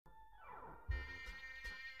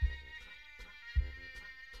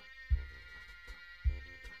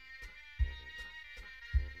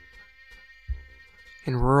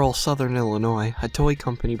In rural southern Illinois, a toy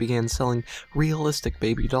company began selling realistic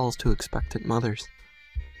baby dolls to expectant mothers.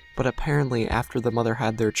 But apparently, after the mother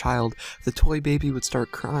had their child, the toy baby would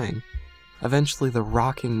start crying. Eventually, the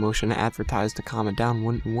rocking motion advertised to calm it down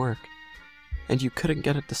wouldn't work, and you couldn't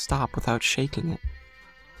get it to stop without shaking it.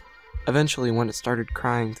 Eventually, when it started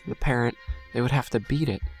crying to the parent, they would have to beat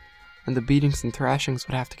it, and the beatings and thrashings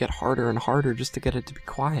would have to get harder and harder just to get it to be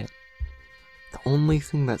quiet. The only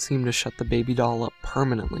thing that seemed to shut the baby doll up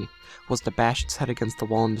permanently was to bash its head against the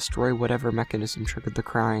wall and destroy whatever mechanism triggered the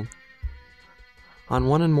crying. On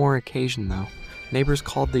one and more occasion, though, neighbors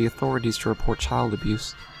called the authorities to report child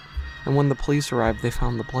abuse, and when the police arrived they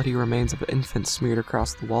found the bloody remains of infants smeared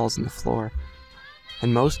across the walls and the floor.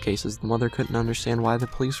 In most cases, the mother couldn't understand why the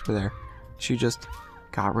police were there. She just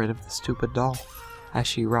got rid of the stupid doll as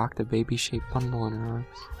she rocked a baby-shaped bundle in her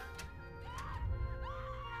arms.